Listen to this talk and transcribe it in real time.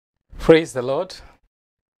Praise the Lord.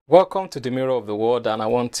 Welcome to the Mirror of the Word, and I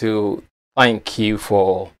want to thank you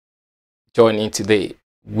for joining today.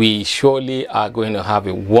 We surely are going to have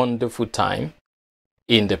a wonderful time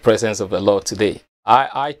in the presence of the Lord today.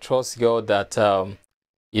 I trust God that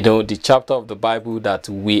the chapter of the Bible that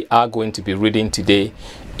we are going to be reading today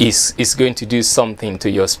is going to do something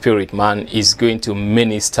to your spirit, man. Is going to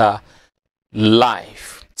minister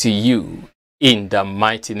life to you in the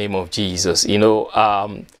mighty name of Jesus.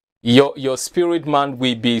 Your spirit man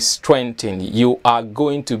will be strengthened. You are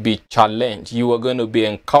going to be challenged. You are going to be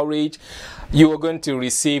encouraged. You are going to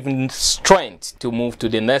receive strength to move to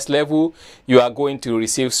the next level. You are going to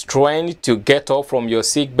receive strength to get up from your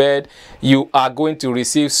sick bed. You are going to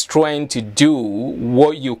receive strength to do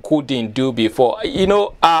what you couldn't do before.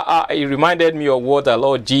 It reminded me of what the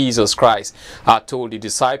Lord Jesus Christ told the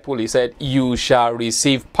disciple. He said, "You shall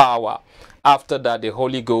receive power. After that, the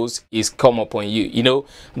Holy Ghost is come upon you."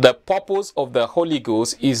 The purpose of the Holy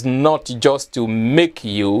Ghost is not just to make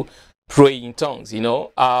you pray in tongues.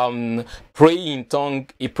 Praying in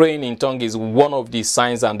tongue is one of the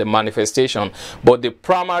signs and the manifestation, but the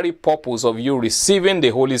primary purpose of you receiving the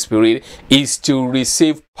Holy Spirit is to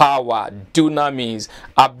receive power, dunamis,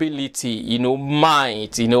 ability,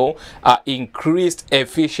 might, increased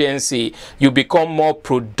efficiency. You become more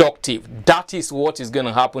productive. That is what is going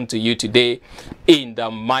to happen to you today in the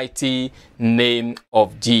mighty name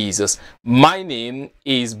of Jesus. My name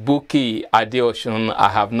is Bukky Adeosun. I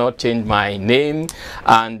have not changed my name,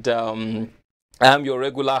 and I am your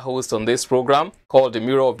regular host on this program called The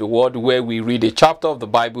Mirror of the Word, where we read a chapter of the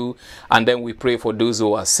Bible and then we pray for those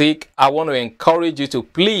who are sick. I want to encourage you to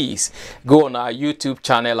please go on our YouTube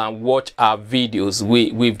channel and watch our videos.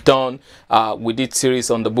 We did series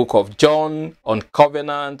on the book of John, on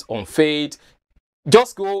covenant, on faith.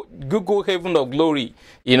 Just go Google Heaven of Glory.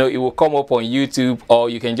 It will come up on YouTube, or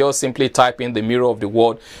you can just simply type in The Mirror of the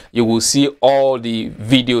Word. You will see all the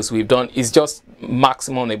videos we've done. It's just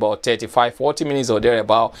maximum about 35-40 minutes or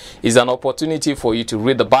thereabout. It's an opportunity for you to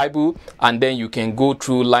read the Bible, and then you can go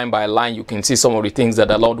through line by line. You can see some of the things that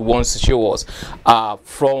the Lord wants to show us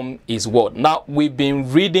from His Word. Now, we've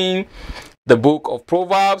been reading the book of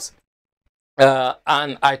Proverbs.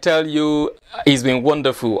 And I tell you, it's been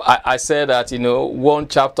wonderful. I said that, one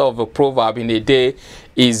chapter of a proverb in a day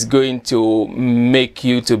is going to make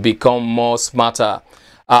you to become more smarter.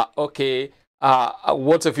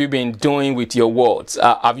 What have you been doing with your words?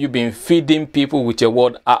 Have you been feeding people with your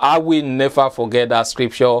word? I will never forget that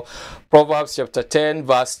scripture. Proverbs chapter 10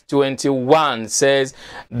 verse 21 says,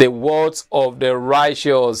 "The words of the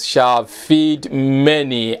righteous shall feed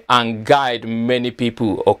many and guide many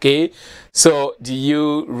people." Okay, so do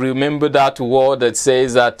you remember that word that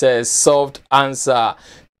says that soft answer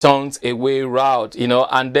turns away wrath?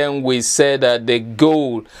 And then we said that the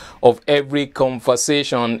goal of every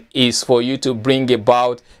conversation is for you to bring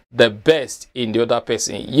about the best in the other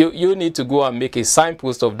person. You need to go and make a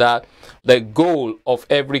signpost of that. The goal of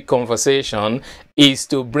every conversation is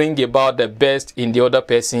to bring about the best in the other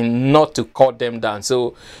person, not to cut them down.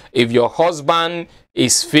 So if your husband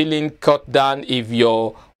is feeling cut down, if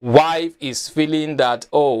your wife is feeling that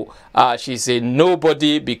she's a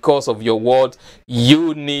nobody because of your word,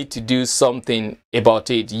 you need to do something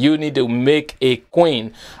about it. You need to make a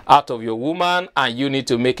queen out of your woman, and you need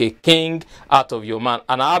to make a king out of your man.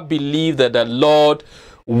 And I believe that the Lord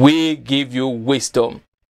will give you wisdom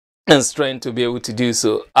and strength to be able to do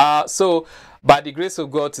so. So by the grace of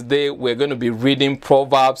God, today we're going to be reading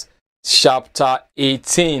Proverbs chapter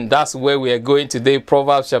 18. That's where we are going today,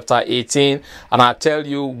 Proverbs chapter 18. And I tell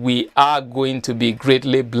you, we are going to be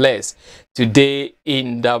greatly blessed today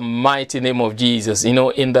in the mighty name of Jesus.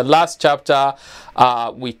 In the last chapter,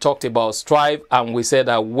 we talked about strife, and we said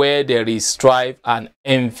that where there is strife and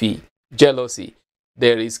envy, jealousy,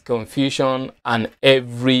 there is confusion and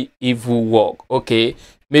every evil work. Okay,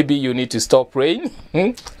 maybe you need to stop praying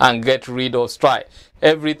and get rid of strife.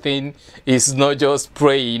 Everything is not just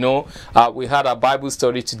pray. We had a Bible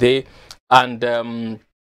study today, and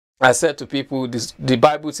I said to people, the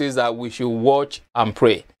Bible says that we should watch and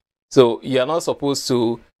pray. So you are not supposed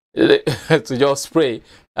to just pray.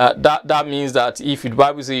 That means that if the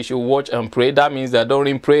Bible says you should watch and pray, that means that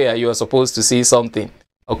during prayer you are supposed to see something.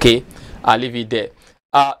 Okay, I'll leave it there.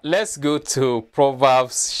 Let's go to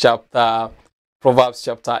Proverbs chapter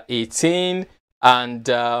 18, and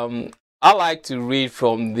I like to read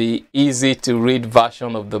from the easy to read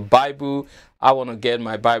version of the Bible. I want to get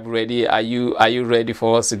my Bible ready. Are you ready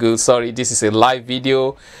for us to go? Sorry, this is a live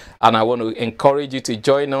video, and I want to encourage you to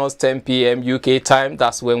join us 10 p.m. UK time.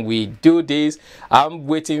 That's when we do this. I'm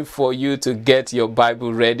waiting for you to get your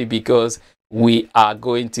Bible ready, because we are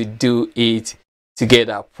going to do it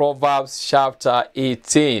together. Proverbs chapter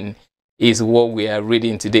 18 is what we are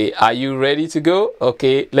reading today. Are you ready to go?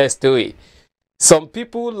 Okay, let's do it. Some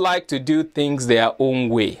people like to do things their own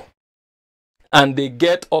way, and they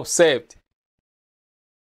get upset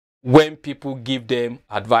when people give them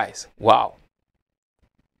advice. Wow.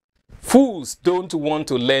 Fools don't want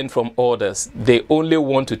to learn from others. They only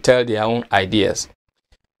want to tell their own ideas.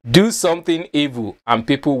 Do something evil and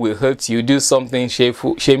people will hurt you. Do something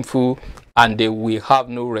shameful and they will have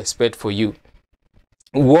no respect for you.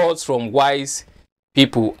 Words from wise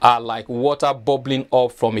people are like water bubbling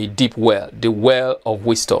up from a deep well, the well of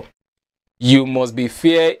wisdom. You must be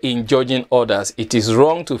fair in judging others. It is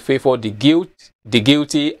wrong to favor the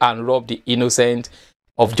guilty and rob the innocent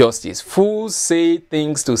of justice. Fools say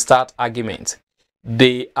things to start arguments.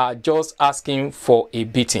 They are just asking for a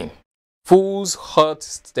beating. Fools hurt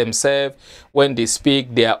themselves when they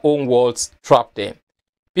speak. Their own words trap them.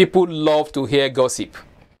 People love to hear gossip.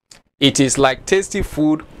 It is like tasty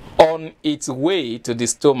food on its way to the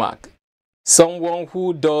stomach. Someone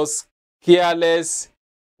who does careless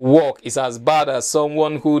work is as bad as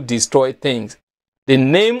someone who destroys things. The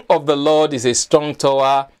name of the Lord is a strong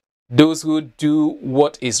tower. Those who do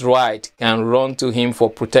what is right can run to him for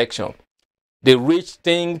protection. The rich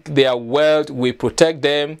think their wealth will protect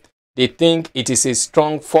them. They think it is a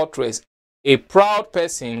strong fortress. A proud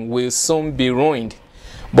person will soon be ruined,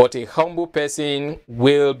 but a humble person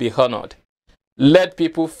will be honored. Let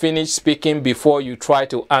people finish speaking before you try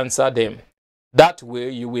to answer them. That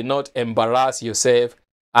way you will not embarrass yourself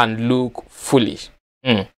and look foolish.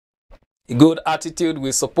 A good attitude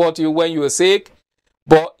will support you when you are sick,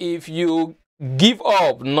 but if you give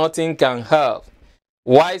up, nothing can help.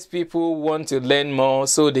 Wise people want to learn more,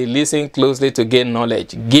 so they listen closely to gain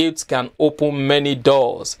knowledge. Gifts can open many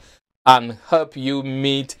doors and help you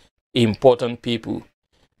meet important people.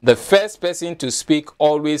 The first person to speak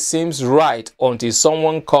always seems right until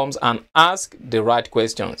someone comes and asks the right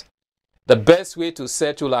questions. The best way to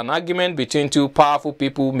settle an argument between two powerful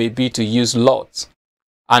people may be to use lots.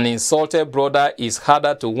 An insulted brother is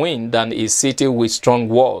harder to win than a city with strong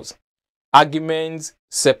walls. Arguments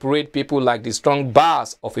separate people like the strong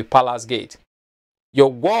bars of a palace gate.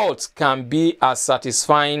 Your words can be as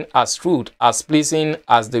satisfying as fruit, as pleasing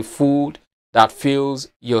as the food that fills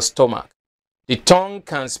your stomach. The tongue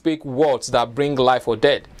can speak words that bring life or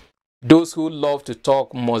death. Those who love to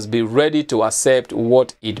talk must be ready to accept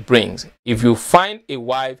what it brings. If you find a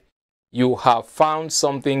wife, you have found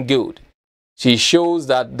something good. She shows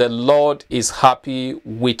that the Lord is happy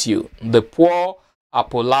with you. The poor are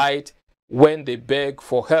polite when they beg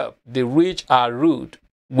for help. The rich are rude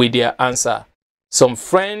with their answer. Some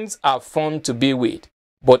friends are fun to be with,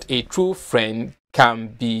 but a true friend can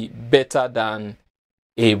be better than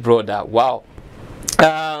a brother. Wow.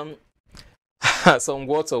 Some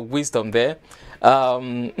words of wisdom there.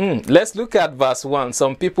 Let's look at verse 1.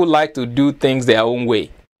 Some people like to do things their own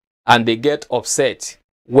way, and they get upset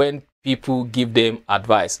when people give them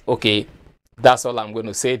advice. Okay, that's all I'm going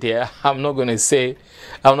to say there. I'm not going to say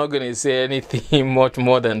anything much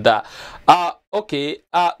more than that.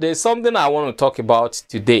 There's something I want to talk about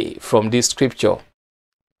today from this scripture,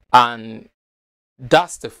 and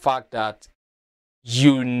that's the fact that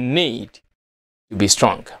you need to be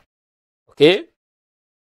strong. Okay?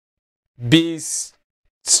 Be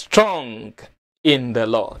strong in the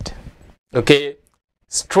Lord. Okay?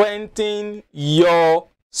 Strengthen your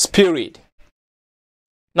spirit.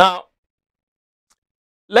 Now,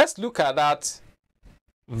 let's look at that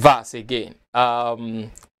verse again.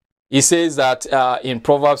 It says that in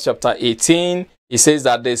Proverbs chapter 18, it says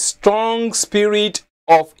that the strong spirit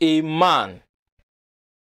of a man,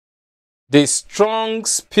 the strong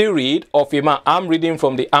spirit of a man, I'm reading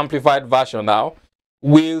from the Amplified Version now,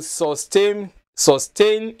 will sustain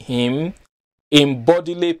him in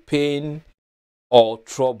bodily pain or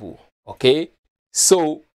trouble. Okay?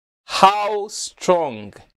 So, how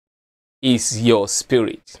strong is your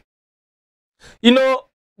spirit? You know,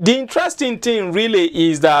 the interesting thing really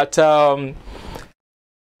is that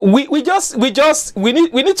we need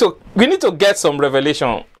to get some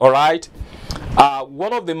revelation. All right.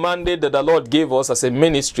 One of the mandates that the Lord gave us as a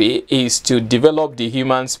ministry is to develop the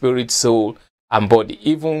human spirit, soul, and body.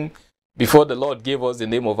 Even before the Lord gave us the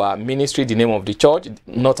name of our ministry, the name of the church,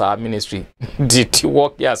 not our ministry, the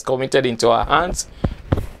work He has committed into our hands,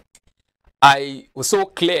 I was so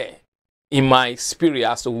clear in my spirit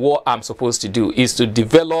as to what I'm supposed to do is to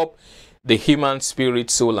develop the human spirit,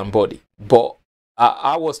 soul, and body. But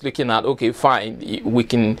I was looking at, okay, fine, we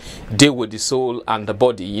can deal with the soul and the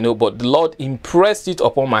body, you know, but the Lord impressed it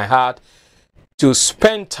upon my heart to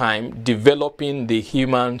spend time developing the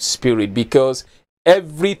human spirit, because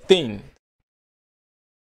everything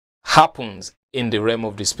happens in the realm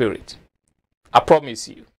of the spirit. I promise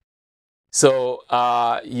you. So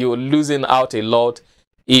you're losing out a lot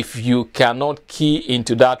if you cannot key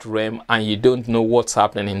into that realm and you don't know what's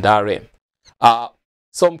happening in that realm.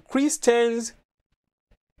 Some Christians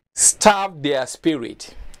starve their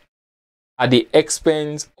spirit at the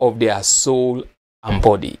expense of their soul and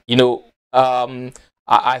body. You know,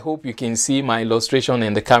 I hope you can see my illustration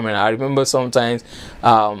in the camera. I remember sometimes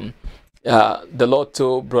the Lord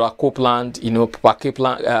told Brother Copeland, you know,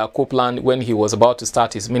 Papa Copeland, when he was about to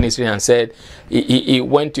start his ministry, and said he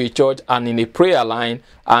went to a church and in a prayer line,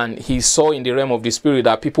 and he saw in the realm of the spirit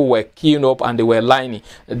that people were queuing up and they were lining.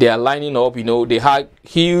 They are lining up, you know, they had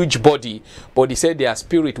huge body, but he said their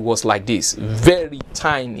spirit was like this, very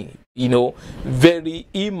tiny, you know, very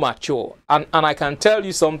immature. And I can tell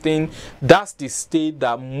you something, that's the state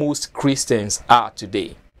that most Christians are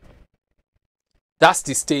today. That's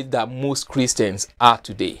the state that most Christians are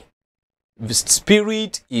today. The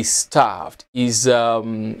spirit is starved, is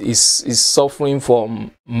suffering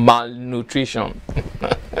from malnutrition.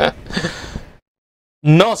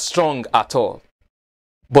 Not strong at all.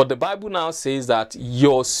 But the Bible now says that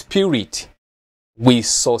your spirit will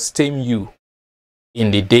sustain you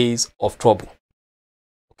in the days of trouble.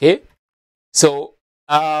 Okay? So,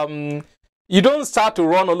 you don't start to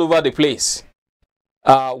run all over the place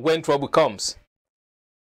when trouble comes.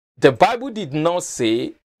 The Bible did not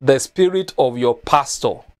say the spirit of your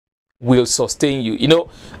pastor will sustain you. You know,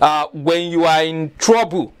 when you are in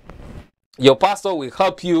trouble, your pastor will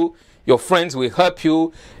help you, your friends will help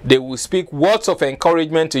you, they will speak words of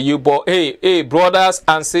encouragement to you. But hey, brothers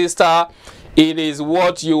and sisters, it is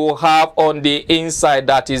what you have on the inside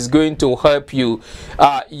that is going to help you.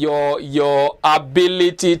 Your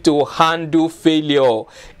ability to handle failure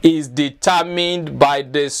is determined by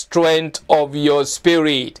the strength of your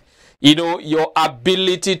spirit. You know, your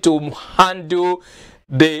ability to handle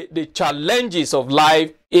the challenges of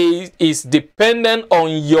life is dependent on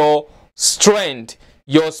your strength,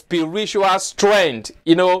 your spiritual strength.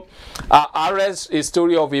 You know, I read a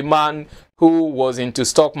story of a man who was into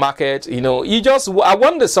stock market. You know, I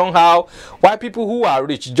wonder somehow why people who are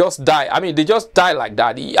rich just die. I mean, they just die like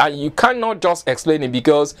that. And you cannot just explain it,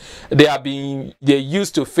 because they're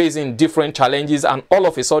used to facing different challenges, and all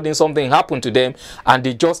of a sudden something happened to them and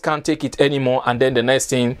they just can't take it anymore, and then the next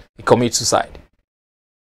thing, they commit suicide.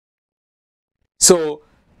 So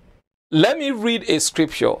let me read a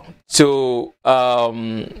scripture to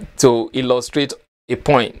illustrate a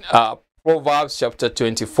point. Proverbs chapter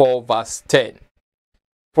 24 verse 10.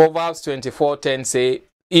 Proverbs 24:10 say,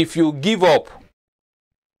 if you give up,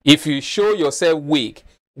 if you show yourself weak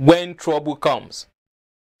when trouble comes,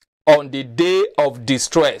 on the day of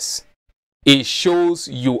distress, it shows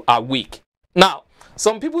you are weak. Now,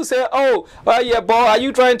 some people say, oh, yeah, but are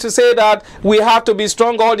you trying to say that we have to be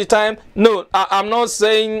strong all the time? No, I'm not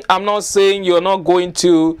saying you're not going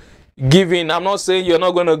to give in. I'm not saying you're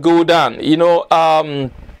not going to go down. You know,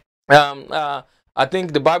 I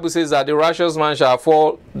think the Bible says that the righteous man shall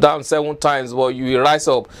fall down 7 times, but you will rise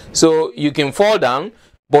up. So you can fall down,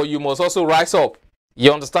 but you must also rise up.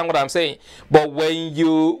 You understand what I'm saying? But when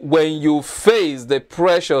you face the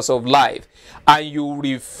pressures of life and you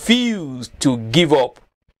refuse to give up,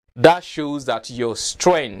 that shows that your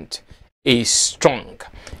strength is strong.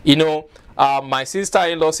 You know, my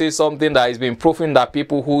sister-in-law says something that has been proven, that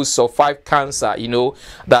people who survive cancer, you know,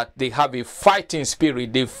 that they have a fighting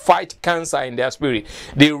spirit. They fight cancer in their spirit.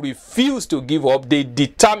 They refuse to give up. They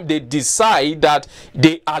decide that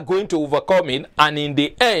they are going to overcome it, and in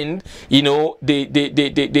the end, you know, they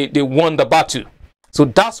won the battle. So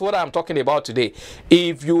that's what I'm talking about today.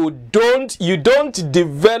 If you don't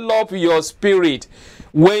develop your spirit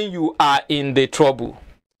when you are in the trouble.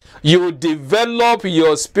 You develop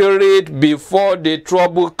your spirit before the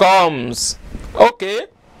trouble comes. Okay?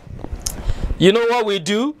 You know what we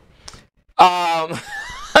do?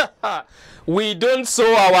 We don't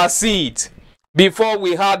sow our seed before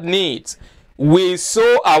we had needs. We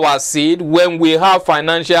sow our seed when we have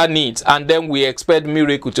financial needs, and then we expect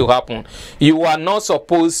miracle to happen. You are not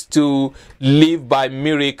supposed to live by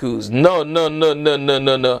miracles. No.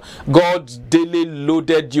 God daily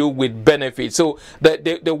loaded you with benefits. So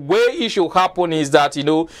the way it should happen is that, you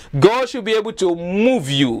know, God should be able to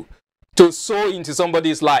move you to sow into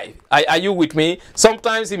somebody's life. Are you with me?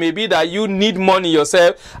 Sometimes it may be that you need money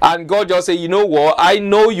yourself, and God just say, you know what, I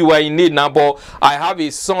know you are in need now, but I have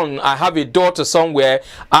a son, I have a daughter somewhere.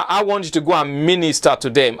 I want you to go and minister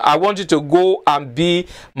to them. I want you to go and be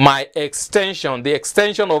my extension, the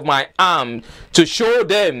extension of my arm, to show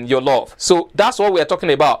them your love. So that's what we're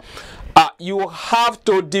talking about. You have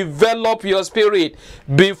to develop your spirit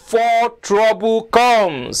before trouble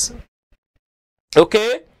comes.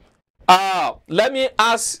 Okay? Let me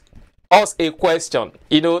ask us a question.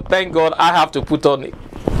 You know, thank God I have to put on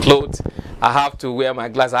clothes. I have to wear my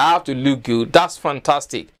glasses. I have to look good. That's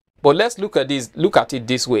fantastic. But let's look at this. Look at it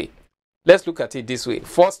this way. Let's look at it this way.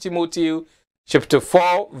 1 Timothy chapter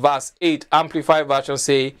 4 verse 8 Amplified Version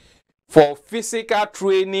say, for physical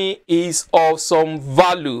training is of some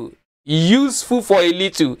value, useful for a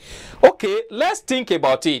little. Okay, let's think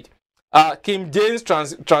about it. King James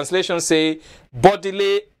translation say,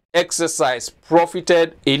 bodily exercise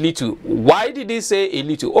profited a little. Why did he say a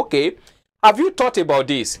little? Okay, have you thought about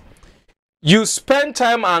this? You spend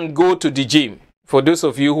time and go to the gym. For those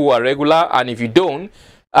of you who are regular, and if you don't,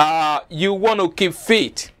 you want to keep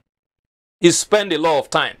fit. You spend a lot of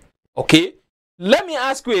time. Okay, let me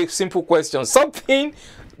ask you a simple question, something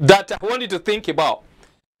that I want you to think about.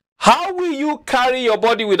 How will you carry your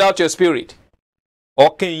body without your spirit?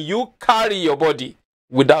 Or can you carry your body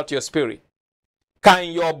without your spirit?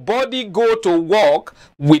 Can your body go to work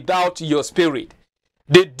without your spirit?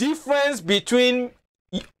 The difference between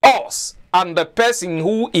us and the person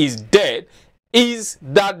who is dead is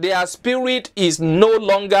that their spirit is no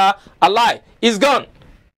longer alive. It's gone.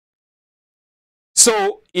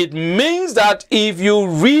 So it means that if you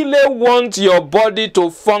really want your body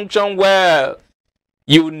to function well,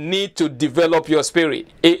 you need to develop your spirit.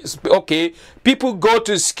 Okay, people go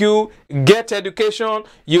to school, get education,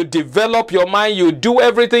 you develop your mind, you do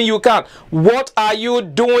everything you can. What are you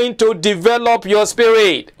doing to develop your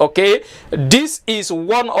spirit? Okay, this is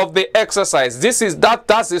one of the exercises.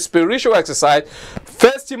 That's a spiritual exercise.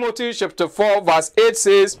 1 Timothy chapter 4 verse 8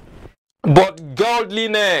 says, but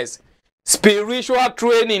godliness, spiritual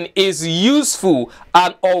training is useful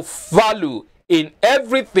and of value in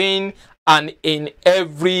everything and in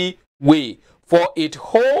every way, for it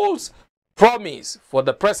holds promise for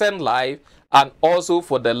the present life and also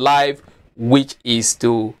for the life which is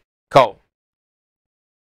to come.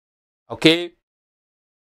 Okay?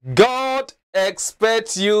 God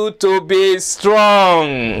expects you to be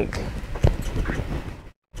strong.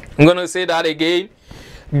 I'm going to say that again.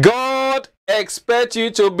 God expects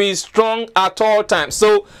you to be strong at all times.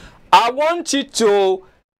 So I want you to,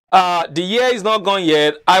 the year is not gone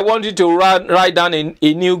yet. I want you to write down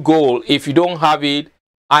a new goal. If you don't have it,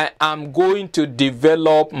 I am going to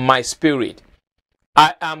develop my spirit.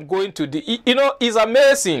 I am going to, you know, it's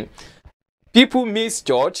amazing. People miss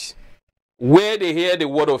church where they hear the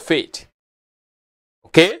word of faith.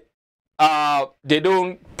 Okay? They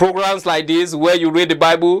don't, programs like this where you read the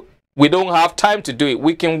Bible, we don't have time to do it.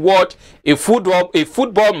 We can watch a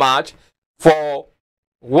football match for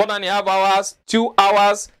 1.5 hours, 2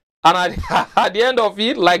 hours, and at the end of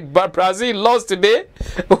it, like Brazil lost today,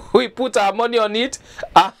 we put our money on it,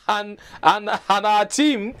 and our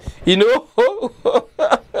team, you know,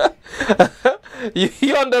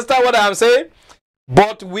 you understand what I'm saying?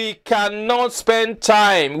 But we cannot spend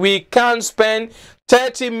time. We can't spend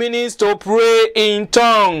 30 minutes to pray in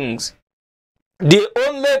tongues. The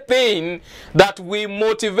only thing that will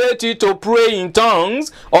motivate you to pray in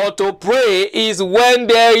tongues or to pray is when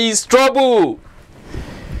there is trouble.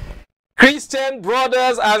 Christian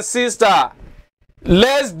brothers and sisters,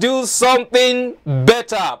 let's do something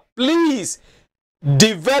better. Please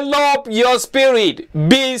develop your spirit.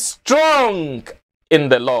 Be strong in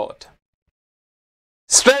the Lord.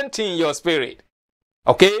 Strengthen your spirit.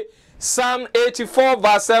 Okay? Psalm 84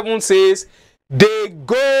 verse 7 says, they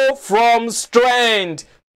go from strength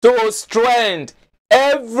to strength.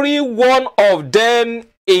 Every one of them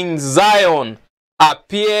in Zion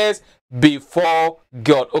appears before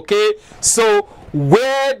God. Okay? So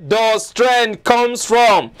where does strength comes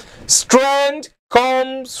from? Strength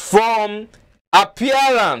comes from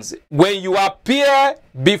appearance. When you appear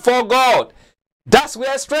before God, that's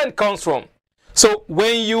where strength comes from. So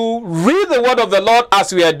when you read the word of the Lord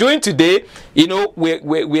as we are doing today, you know, we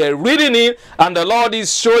are reading it and the Lord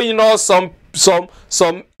is showing us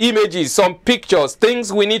some images, some pictures,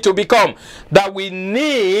 things we need to become, that we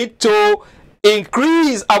need to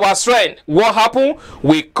increase our strength. What happened?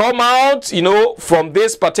 We come out, you know, from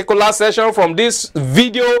this particular session, from this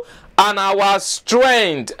video, and our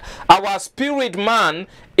strength, our spirit man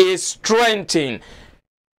is strengthened.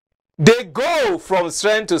 They go from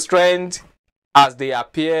strength to strength as they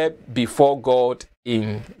appear before God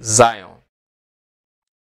in Zion.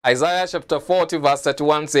 Isaiah chapter 40 verse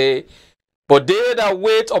 31 say, but they that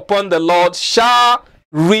wait upon the Lord shall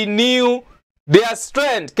renew their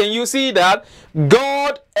strength. Can you see that?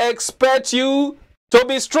 God expects you to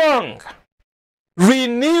be strong.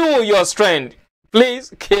 Renew your strength.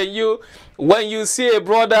 Please, can you, when you see a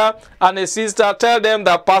brother and a sister, tell them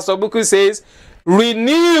that Pastor Bukky says,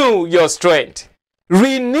 renew your strength.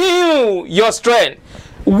 Renew your strength.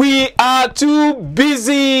 We are too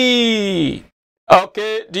busy.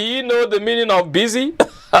 Okay, do you know the meaning of busy?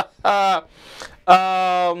 I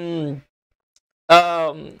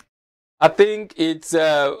think it's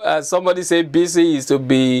somebody say busy is to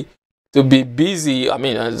be busy. I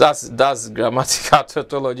mean, that's grammatical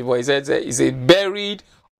tautology, but he says it's a buried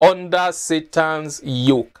under Satan's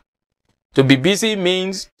yoke. To be busy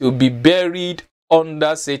means to be buried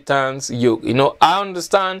under Satan's yoke. You know, I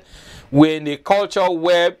understand we're in a culture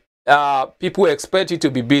where people expect you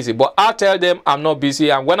to be busy, but I tell them I'm not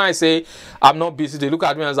busy, and when I say I'm not busy, they look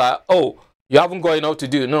at me and say, oh, you haven't got enough to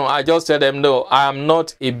do. No, I just tell them, no, I am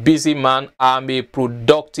not a busy man, I'm a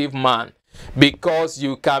productive man. Because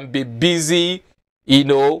you can be busy, you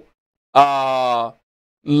know,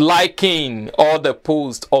 liking all the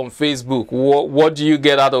posts on Facebook. What do you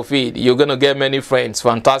get out of it? You're going to get many friends.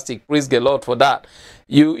 Fantastic. Praise the Lord for that.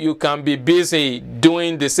 You can be busy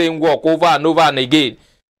doing the same work over and over and again.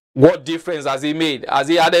 What difference has he made? Has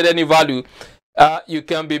he added any value? You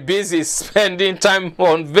can be busy spending time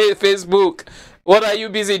on Facebook. What are you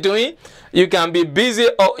busy doing? You can be busy,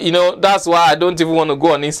 you know, that's why I don't even want to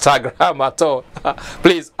go on Instagram at all.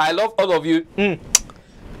 Please, I love all of you.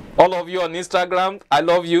 All of you on Instagram, I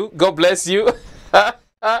love you. God bless you.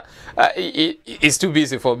 It's too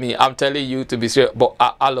busy for me. I'm telling you to be serious. But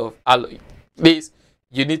I love you. Please,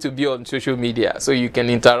 you need to be on social media so you can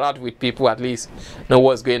interact with people, at least know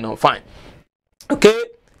what's going on. Fine. Okay.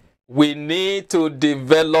 We need to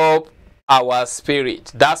develop our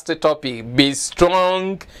spirit. That's the topic. Be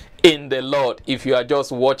strong in the Lord, if you are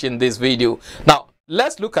just watching this video. Now,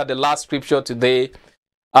 let's look at the last scripture today.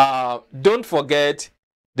 Don't forget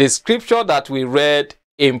the scripture that we read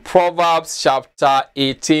in Proverbs chapter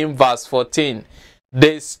 18 verse 14.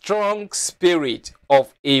 The strong spirit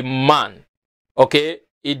of a man. Okay,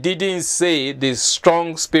 it didn't say the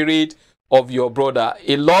strong spirit of your brother.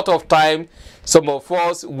 A lot of time, some of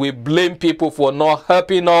us, we blame people for not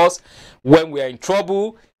helping us when we are in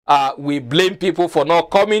trouble. We blame people for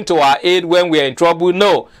not coming to our aid when we are in trouble.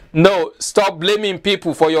 No, stop blaming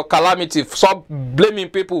people for your calamity. Stop blaming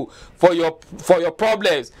people for your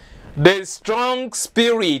problems. The strong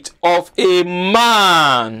spirit of a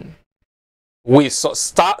man. We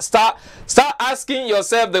start asking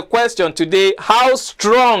yourself the question today: how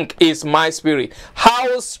strong is my spirit?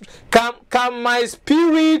 How can my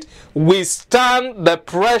spirit withstand the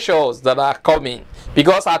pressures that are coming?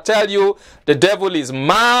 Because I tell you, the devil is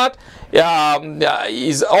mad.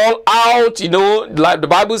 He's all out. You know, like the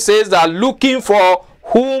Bible says, that looking for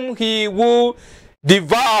whom he will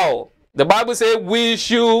devour. The Bible says we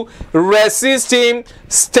should resist him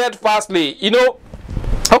steadfastly. You know.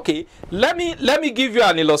 Okay, let me give you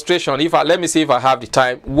an illustration. Let me see if I have the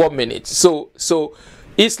time. 1 minute. So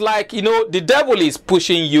it's like, you know, the devil is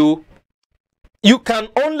pushing you. You can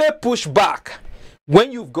only push back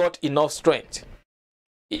when you've got enough strength.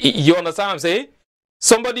 You understand what I'm saying?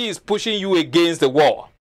 Somebody is pushing you against the wall.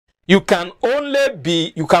 You can only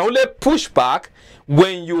push back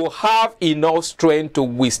when you have enough strength to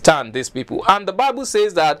withstand these people. And the Bible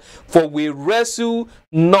says that, for we wrestle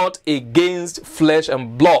not against flesh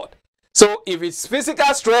and blood. So if it's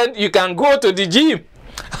physical strength, you can go to the gym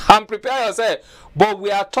and prepare yourself. But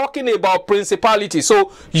we are talking about principality.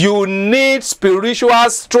 So you need spiritual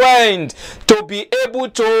strength to be able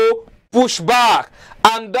to push back.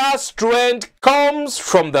 And that strength comes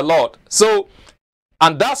from the Lord. So,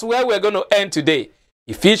 and that's where we're going to end today.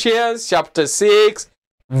 Ephesians chapter 6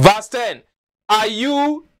 verse 10. Are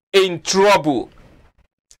you in trouble?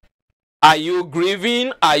 Are you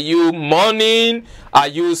grieving? Are you mourning? Are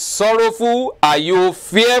you sorrowful? Are you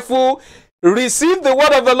fearful? Receive the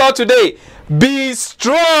word of the Lord today. Be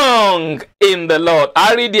strong in the Lord.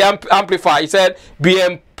 I read the Amplified. It said, be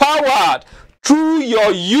empowered through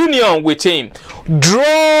your union with him.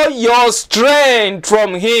 Draw your strength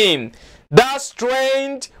from him. That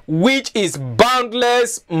strength which is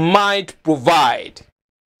boundless might provide.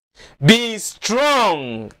 Be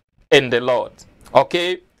strong in the Lord.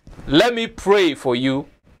 Okay? Let me pray for you.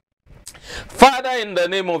 Father, in the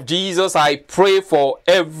name of Jesus, I pray for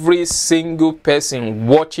every single person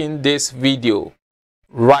watching this video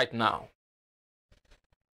right now.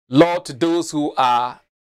 Lord, to those who are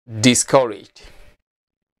discouraged,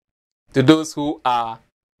 to those who are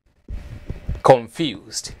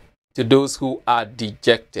confused, to those who are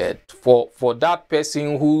dejected, for that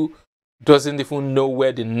person who doesn't even know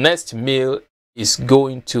where the next meal is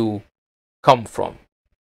going to come from.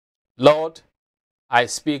 Lord, I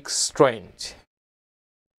speak strength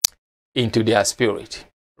into their spirit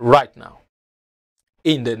right now,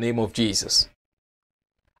 in the name of Jesus.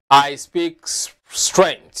 I speak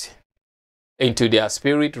strength into their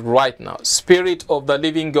spirit right now. Spirit of the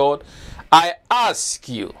living God, I ask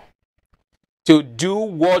you to do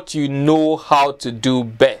what you know how to do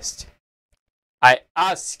best. I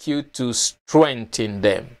ask you to strengthen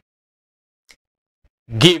them.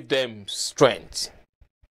 Give them strength.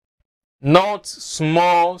 Not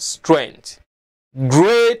small strength.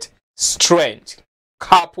 Great strength.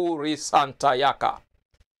 Kapu risantayaka.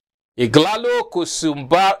 Iglalo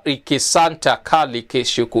kusumba ikisanta kalike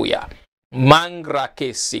shukuya. Mangra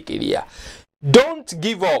kesikilia. Don't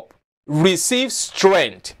give up. Receive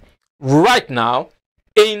strength right now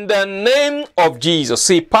in the name of Jesus.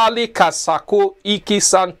 Sipali kasako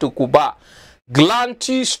ikisantukuba.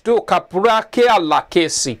 Glantish to kaprake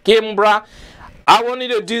alakesi kembra. I want you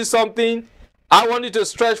to do something. I want you to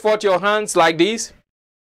stretch forth your hands like this.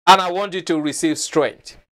 And I want you to receive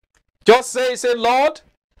strength. Just say, Lord,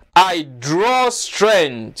 I draw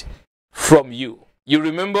strength from you. You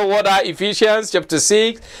remember what Ephesians chapter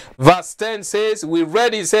 6 verse 10 says? We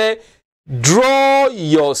read it, say, draw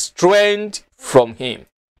your strength from him.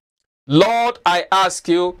 Lord, I ask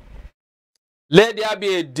you, let there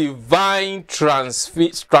be a divine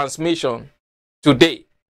transmission today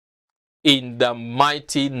in the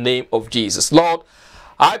mighty name of Jesus. Lord,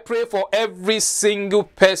 I pray for every single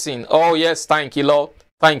person. Oh yes, thank you, Lord.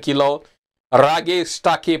 Thank you, Lord. Rage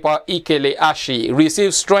stakepa ikele ashi.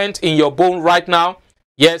 Receive strength in your bone right now.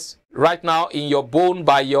 Yes, right now in your bone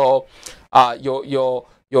by your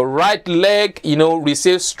right leg.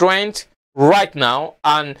 Receive strength right now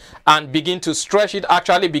and begin to stretch it.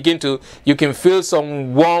 Actually, you can feel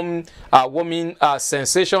some warming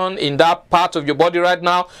sensation in that part of your body right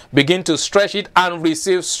now. Begin to stretch it and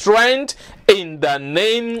receive strength in the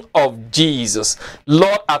name of Jesus.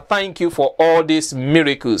 Lord, I thank you for all these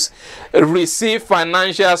miracles. Receive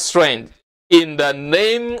financial strength in the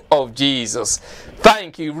name of Jesus.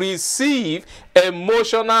 Thank you. Receive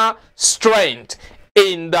emotional strength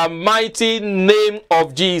in the mighty name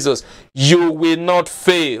of Jesus. You will not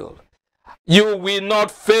fail. You will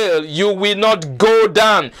not fail. You will not go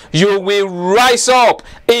down. You will rise up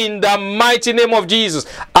in the mighty name of Jesus.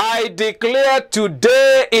 I declare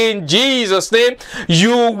today in Jesus' name,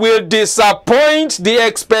 you will disappoint the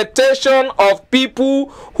expectation of people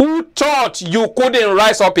who thought you couldn't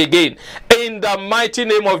rise up again. In the mighty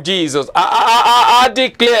name of Jesus, I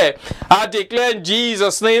declare in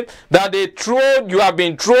Jesus' name that you have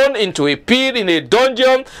been thrown into a pit, in a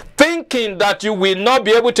dungeon, thinking that you will not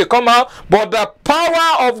be able to come out, but the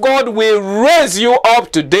power of God will raise you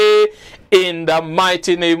up today in the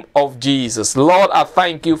mighty name of Jesus. Lord, I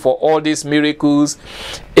thank you for all these miracles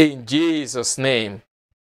in Jesus' name.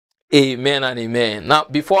 Amen and amen. Now,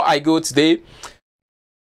 before I go today,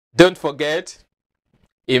 don't forget,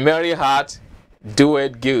 a merry heart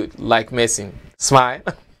doeth good like medicine. Smile.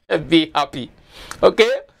 Be happy.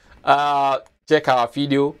 Okay? Check our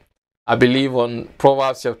video. I believe on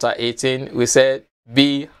Proverbs chapter 18, we said,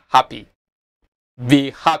 be happy.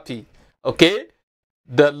 Be happy. Okay?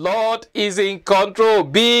 The Lord is in control.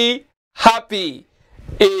 Be happy.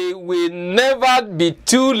 It will never be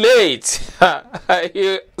too late.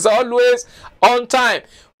 It's always on time.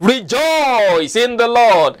 Rejoice in the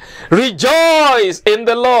Lord. Rejoice in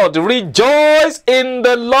the Lord. Rejoice in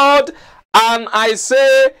the Lord. And I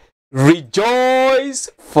say, rejoice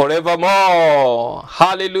forevermore.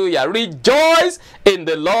 Hallelujah. Rejoice in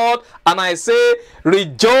the Lord. And I say,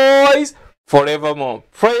 rejoice forevermore.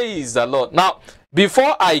 Praise the Lord. Now,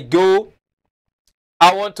 before I go,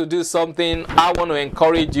 I want to do something. I want to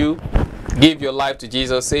encourage you. Give your life to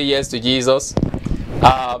Jesus. Say yes to Jesus.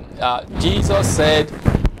 Jesus said,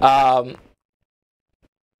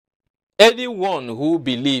 anyone who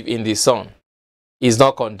believes in the Son is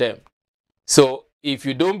not condemned. So if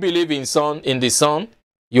you don't believe in the Son,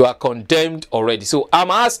 you are condemned already. So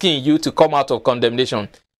I'm asking you to come out of condemnation.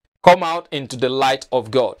 Come out into the light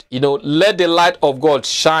of God. Let the light of God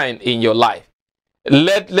shine in your life.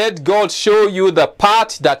 Let God show you the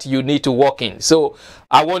path that you need to walk in. So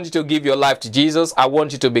I want you to give your life to Jesus. I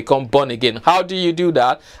want you to become born again. How do you do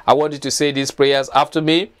that? I want you to say these prayers after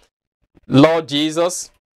me. Lord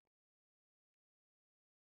Jesus,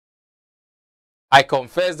 I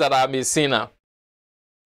confess that I'm a sinner.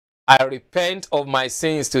 I repent of my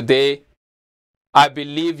sins today. I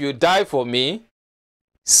believe you died for me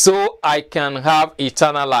so I can have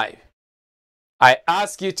eternal life. I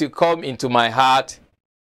ask you to come into my heart.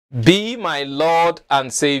 Be my Lord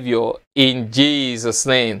and Savior in Jesus'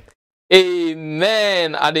 name.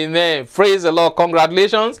 Amen and amen. Praise the Lord.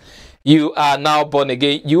 Congratulations. You are now born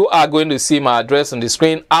again. You are going to see my address on the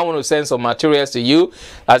screen. I want to send some materials to you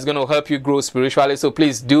that's going to help you grow spiritually. So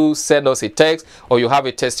please do send us a text, or you have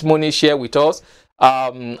a testimony, share with us.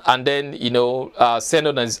 And then,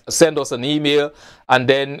 send us an email, and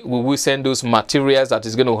then we will send those materials that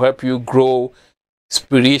is going to help you grow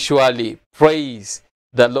spiritually. Praise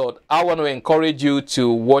the Lord. I want to encourage you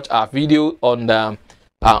to watch our video on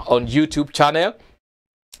YouTube channel.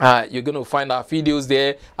 You're going to find our videos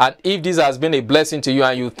there, and if this has been a blessing to you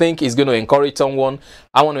and you think it's going to encourage someone,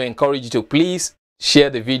 I want to encourage you to please share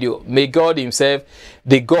the video. May God himself,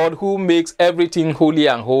 the God who makes everything holy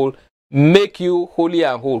and whole, make you holy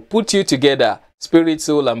and whole, put you together, spirit,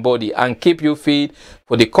 soul, and body, and keep you fit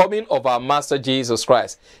for the coming of our Master Jesus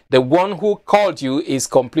Christ. The one who called you is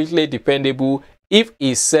completely dependable. If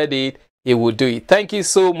he said it, he will do it. Thank you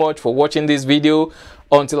so much for watching this video.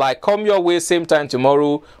 Until I come your way same time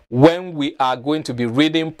tomorrow, when we are going to be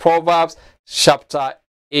reading Proverbs chapter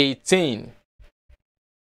 18.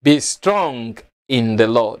 Be strong in the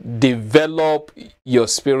Lord. Develop your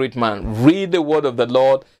spirit, man. Read the word of the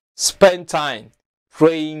Lord. Spend time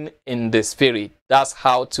praying in the spirit. That's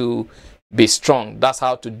how to be strong. That's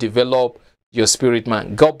how to develop your spirit,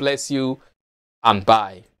 man. God bless you, and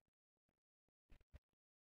bye.